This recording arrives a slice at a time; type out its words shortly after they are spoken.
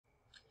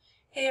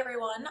Hey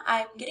everyone,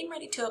 I'm getting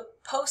ready to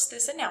post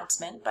this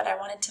announcement, but I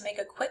wanted to make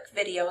a quick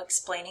video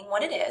explaining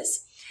what it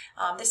is.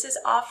 This is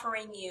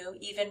offering you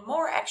even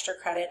more extra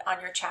credit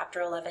on your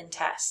Chapter 11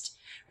 test.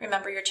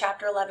 Remember, your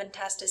Chapter 11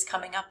 test is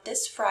coming up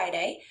this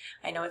Friday.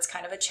 I know it's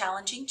kind of a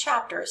challenging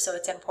chapter, so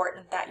it's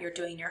important that you're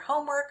doing your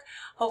homework.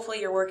 Hopefully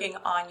you're working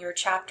on your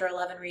Chapter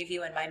 11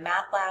 review in my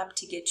math lab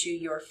to get you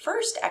your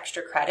first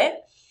extra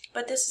credit.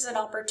 But this is an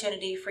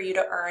opportunity for you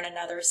to earn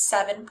another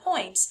 7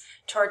 points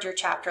toward your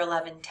Chapter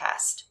 11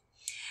 test.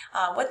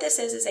 What this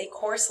is a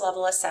course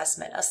level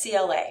assessment, a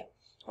CLA,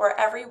 where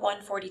every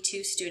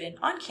 142 student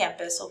on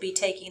campus will be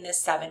taking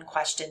this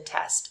 7-question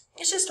test.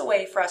 It's just a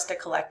way for us to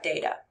collect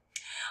data.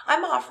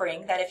 I'm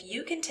offering that if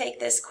you can take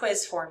this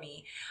quiz for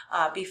me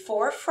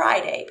before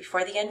Friday,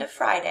 before the end of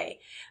Friday,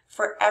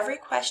 for every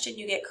question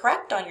you get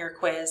correct on your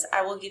quiz,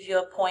 I will give you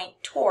a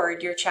point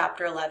toward your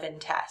Chapter 11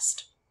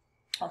 test.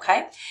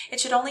 Okay, it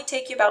should only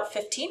take you about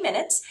 15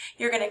 minutes.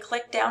 You're going to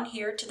click down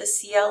here to the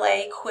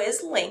CLA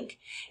quiz link.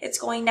 It's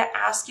going to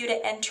ask you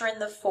to enter in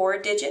the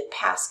 4-digit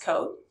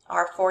passcode.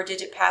 Our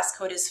 4-digit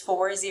passcode is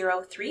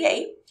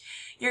 4038.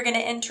 You're going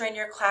to enter in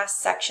your class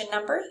section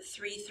number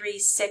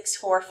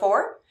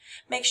 33644.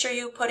 Make sure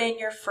you put in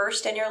your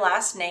first and your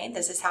last name.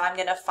 This is how I'm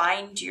going to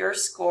find your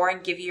score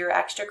and give you your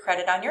extra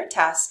credit on your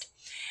test.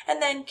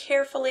 And then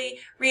carefully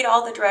read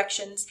all the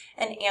directions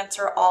and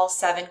answer all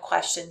 7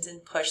 questions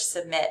and push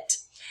submit.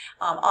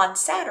 On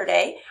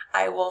Saturday,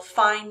 I will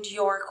find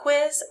your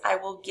quiz. I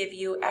will give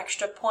you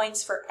extra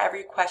points for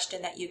every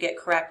question that you get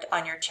correct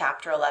on your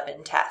Chapter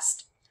 11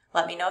 test.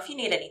 Let me know if you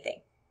need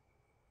anything.